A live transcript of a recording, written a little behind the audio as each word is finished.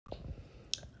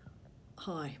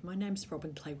Hi, my name's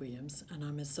Robyn Clay Williams and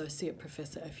I'm Associate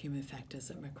Professor of Human Factors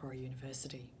at Macquarie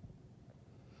University.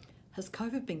 Has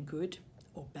COVID been good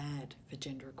or bad for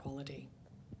gender equality?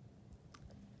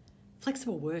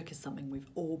 Flexible work is something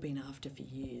we've all been after for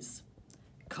years.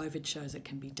 COVID shows it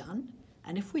can be done,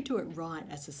 and if we do it right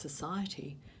as a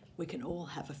society, we can all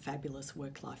have a fabulous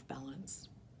work-life balance.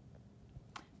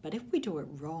 But if we do it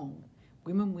wrong,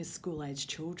 women with school-aged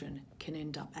children can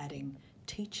end up adding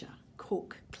teacher,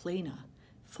 cook, cleaner,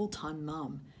 full-time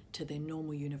mum to their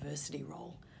normal university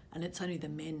role, and it's only the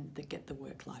men that get the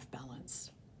work-life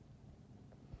balance.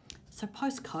 So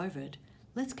post-COVID,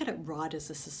 let's get it right as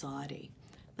a society.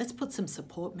 Let's put some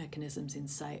support mechanisms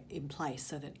in place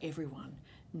so that everyone,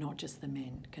 not just the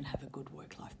men, can have a good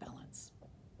work-life balance.